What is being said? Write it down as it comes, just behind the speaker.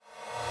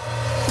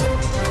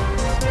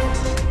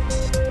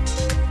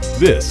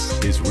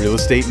This is Real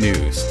Estate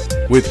News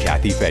with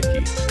Kathy Fettke.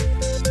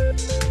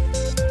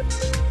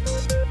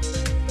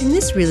 In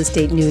this Real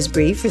Estate News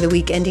Brief for the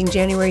week ending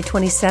January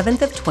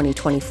 27th of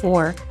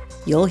 2024,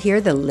 you'll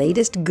hear the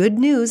latest good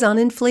news on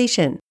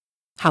inflation,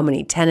 how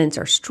many tenants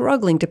are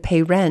struggling to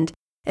pay rent,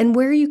 and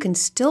where you can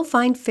still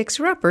find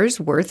fixer-uppers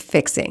worth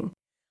fixing.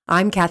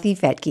 I'm Kathy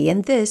Fettke,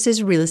 and this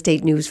is Real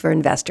Estate News for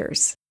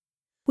Investors.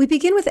 We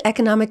begin with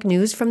economic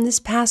news from this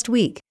past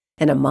week,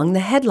 and among the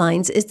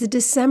headlines is the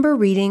December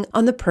reading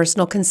on the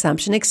Personal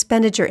Consumption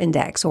Expenditure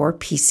Index, or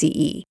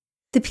PCE.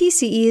 The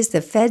PCE is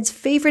the Fed's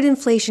favorite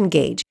inflation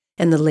gauge,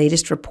 and the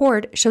latest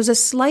report shows a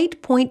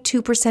slight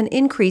 0.2%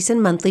 increase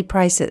in monthly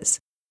prices.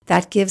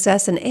 That gives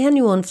us an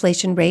annual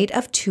inflation rate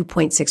of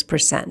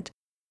 2.6%.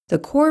 The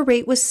core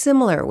rate was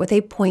similar, with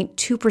a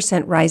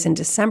 0.2% rise in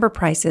December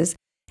prices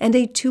and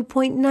a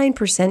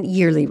 2.9%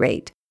 yearly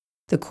rate.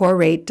 The core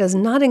rate does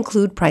not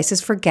include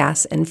prices for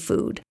gas and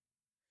food.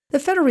 The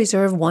Federal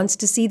Reserve wants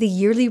to see the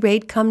yearly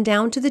rate come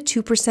down to the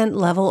 2%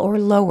 level or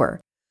lower.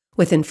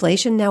 With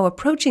inflation now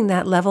approaching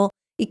that level,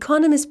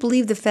 economists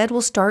believe the Fed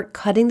will start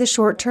cutting the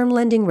short-term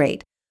lending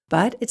rate,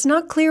 but it's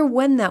not clear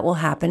when that will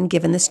happen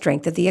given the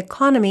strength of the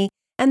economy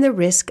and the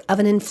risk of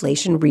an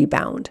inflation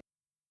rebound.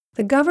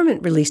 The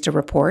government released a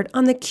report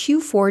on the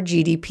Q4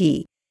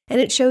 GDP,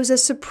 and it shows a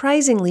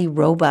surprisingly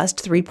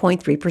robust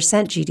 3.3%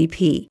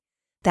 GDP.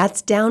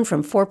 That's down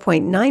from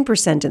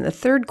 4.9% in the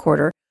third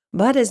quarter,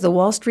 but as the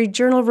Wall Street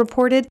Journal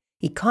reported,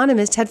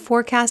 economists had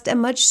forecast a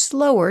much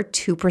slower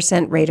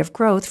 2% rate of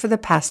growth for the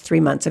past 3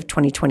 months of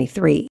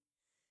 2023.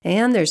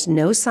 And there's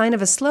no sign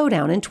of a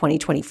slowdown in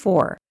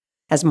 2024.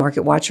 As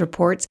MarketWatch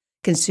reports,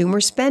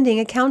 consumer spending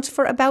accounts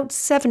for about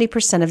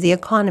 70% of the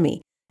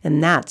economy,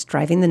 and that's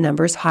driving the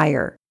numbers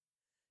higher.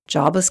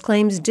 Jobless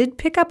claims did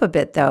pick up a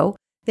bit, though.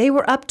 They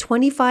were up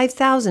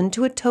 25,000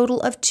 to a total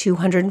of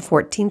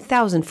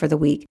 214,000 for the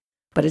week,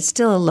 but it's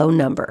still a low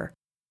number.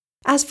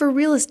 As for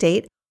real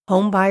estate,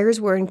 home buyers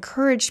were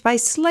encouraged by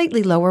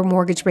slightly lower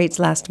mortgage rates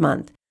last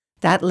month.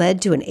 That led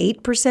to an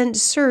 8%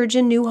 surge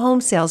in new home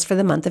sales for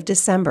the month of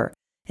December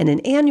and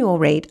an annual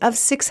rate of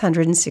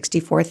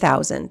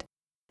 664,000.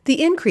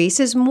 The increase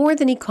is more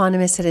than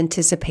economists had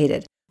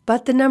anticipated,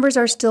 but the numbers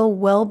are still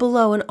well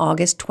below an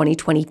August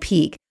 2020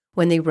 peak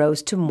when they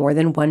rose to more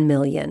than 1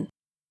 million.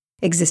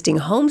 Existing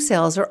home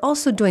sales are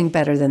also doing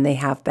better than they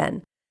have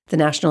been. The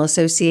National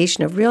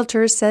Association of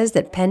Realtors says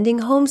that pending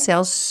home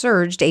sales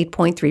surged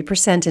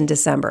 8.3% in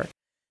December.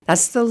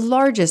 That's the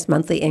largest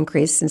monthly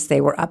increase since they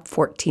were up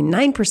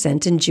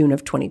 14.9% in June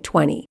of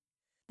 2020.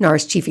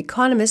 NAR's chief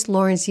economist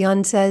Lawrence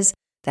Yun says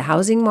the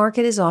housing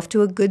market is off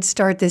to a good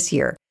start this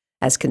year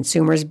as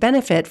consumers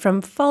benefit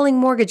from falling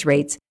mortgage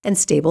rates and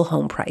stable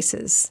home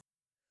prices.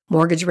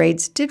 Mortgage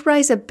rates did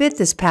rise a bit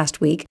this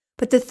past week,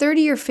 but the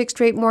 30-year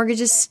fixed-rate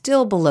mortgage is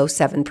still below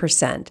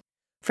 7%.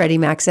 Freddie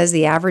Mac says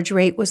the average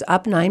rate was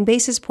up 9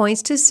 basis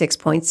points to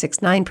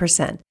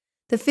 6.69%.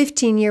 The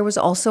 15-year was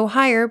also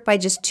higher by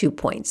just 2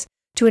 points,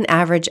 to an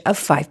average of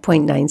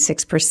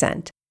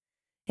 5.96%.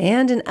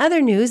 And in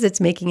other news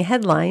that's making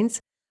headlines,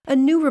 a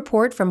new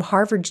report from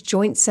Harvard's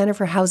Joint Center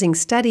for Housing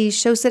Studies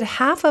shows that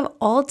half of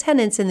all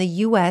tenants in the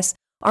U.S.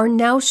 are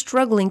now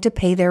struggling to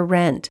pay their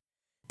rent.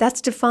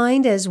 That's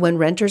defined as when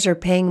renters are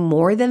paying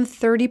more than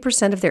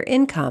 30% of their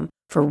income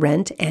for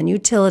rent and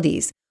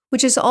utilities,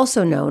 which is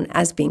also known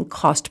as being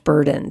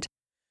cost-burdened.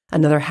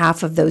 Another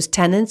half of those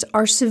tenants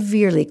are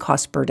severely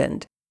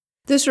cost-burdened.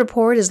 This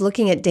report is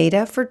looking at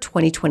data for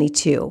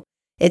 2022.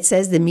 It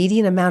says the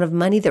median amount of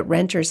money that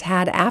renters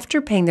had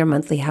after paying their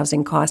monthly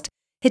housing cost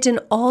hit an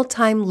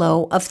all-time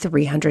low of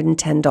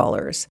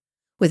 $310.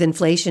 With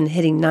inflation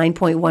hitting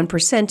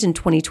 9.1% in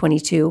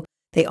 2022,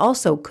 they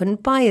also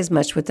couldn't buy as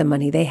much with the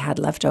money they had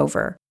left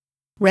over.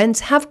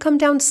 Rents have come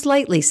down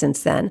slightly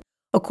since then.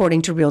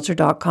 According to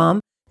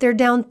Realtor.com, they're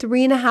down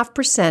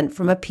 3.5%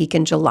 from a peak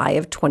in July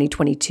of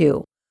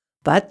 2022.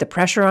 But the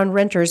pressure on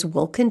renters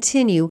will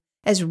continue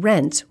as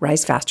rents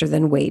rise faster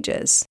than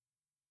wages.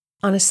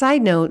 On a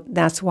side note,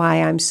 that's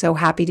why I'm so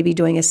happy to be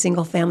doing a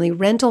single-family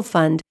rental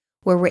fund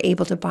where we're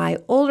able to buy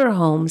older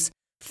homes,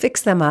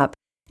 fix them up,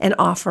 and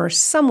offer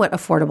somewhat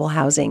affordable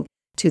housing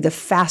to the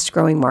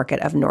fast-growing market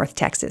of North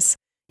Texas.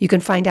 You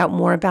can find out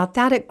more about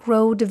that at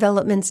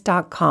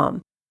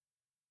growdevelopments.com.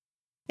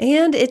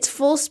 And it's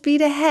full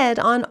speed ahead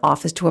on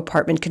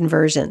office-to-apartment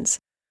conversions.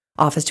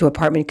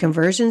 Office-to-apartment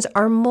conversions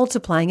are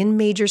multiplying in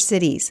major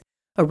cities.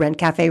 A Rent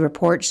Cafe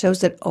report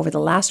shows that over the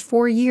last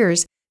 4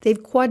 years,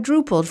 they've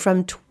quadrupled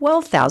from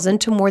 12,000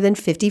 to more than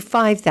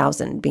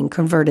 55,000 being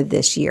converted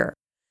this year.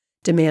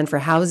 Demand for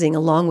housing,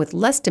 along with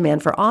less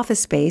demand for office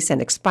space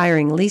and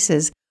expiring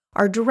leases,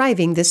 are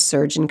driving this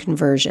surge in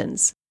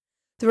conversions.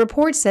 The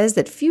report says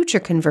that future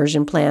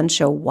conversion plans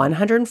show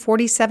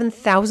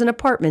 147,000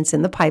 apartments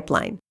in the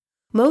pipeline.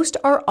 Most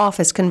are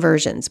office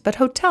conversions, but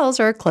hotels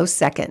are a close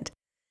second.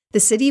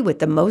 The city with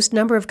the most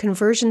number of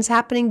conversions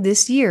happening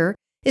this year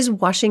is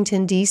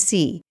Washington,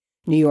 D.C.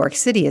 New York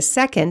City is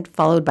second,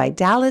 followed by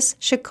Dallas,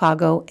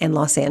 Chicago, and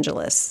Los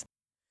Angeles.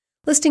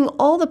 Listing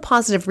all the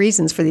positive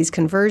reasons for these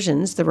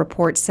conversions, the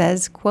report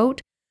says,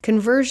 quote,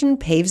 Conversion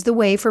paves the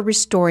way for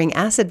restoring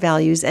asset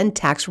values and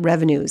tax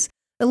revenues,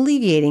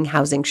 alleviating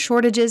housing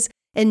shortages,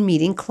 and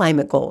meeting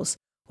climate goals,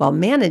 while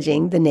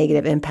managing the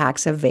negative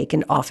impacts of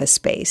vacant office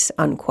space,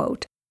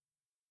 unquote.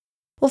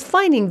 Well,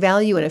 finding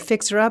value in a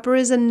fixer-upper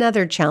is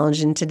another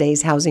challenge in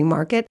today's housing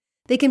market.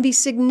 They can be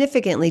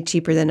significantly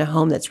cheaper than a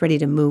home that's ready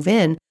to move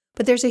in,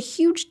 but there's a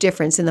huge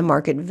difference in the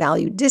market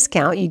value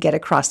discount you get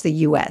across the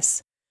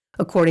U.S.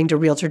 According to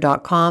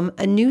Realtor.com,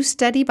 a new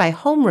study by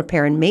home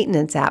repair and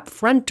maintenance app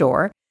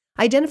Frontdoor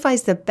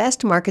identifies the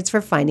best markets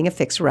for finding a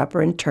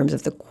fixer-upper in terms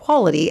of the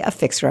quality of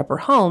fixer-upper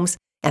homes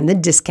and the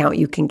discount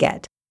you can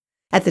get.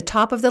 At the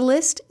top of the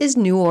list is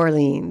New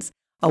Orleans.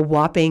 A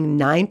whopping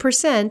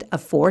 9%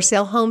 of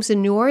for-sale homes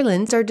in New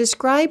Orleans are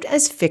described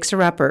as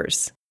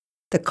fixer-uppers.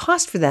 The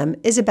cost for them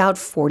is about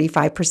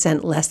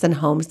 45% less than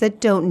homes that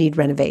don't need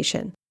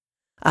renovation.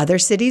 Other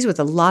cities with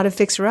a lot of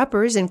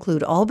fixer-uppers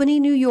include Albany,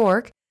 New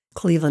York,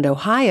 Cleveland,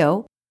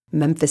 Ohio,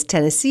 Memphis,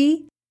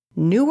 Tennessee,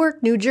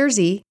 Newark, New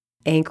Jersey,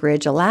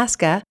 Anchorage,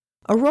 Alaska,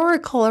 Aurora,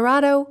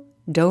 Colorado,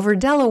 Dover,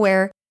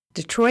 Delaware,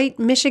 Detroit,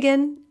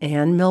 Michigan,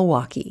 and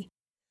Milwaukee.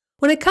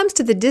 When it comes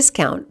to the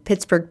discount,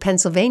 Pittsburgh,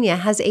 Pennsylvania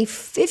has a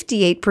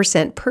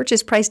 58%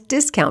 purchase price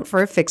discount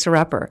for a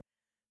fixer-upper.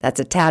 That's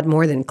a tad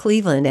more than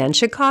Cleveland and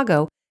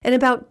Chicago, and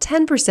about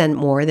 10%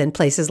 more than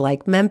places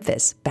like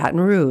Memphis, Baton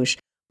Rouge,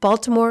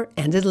 Baltimore,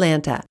 and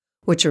Atlanta,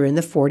 which are in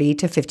the 40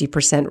 to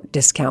 50%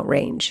 discount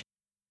range.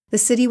 The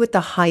city with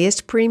the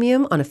highest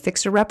premium on a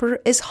fixer-upper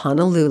is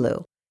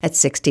Honolulu at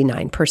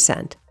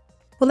 69%.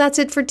 Well, that's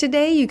it for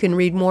today. You can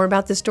read more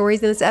about the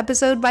stories in this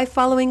episode by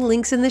following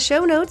links in the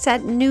show notes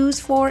at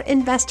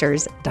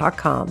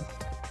newsforinvestors.com.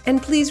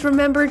 And please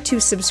remember to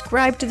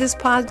subscribe to this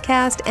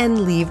podcast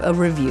and leave a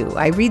review.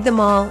 I read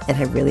them all, and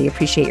I really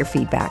appreciate your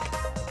feedback.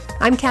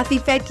 I'm Kathy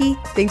Fettke.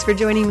 Thanks for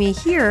joining me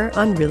here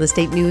on Real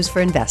Estate News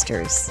for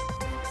Investors.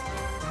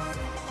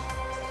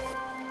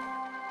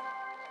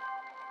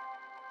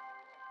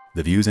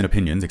 The views and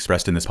opinions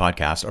expressed in this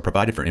podcast are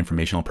provided for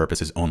informational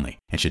purposes only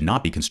and should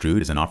not be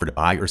construed as an offer to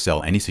buy or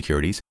sell any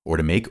securities or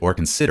to make or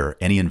consider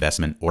any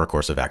investment or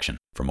course of action.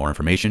 For more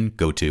information,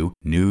 go to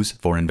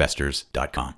newsforinvestors.com.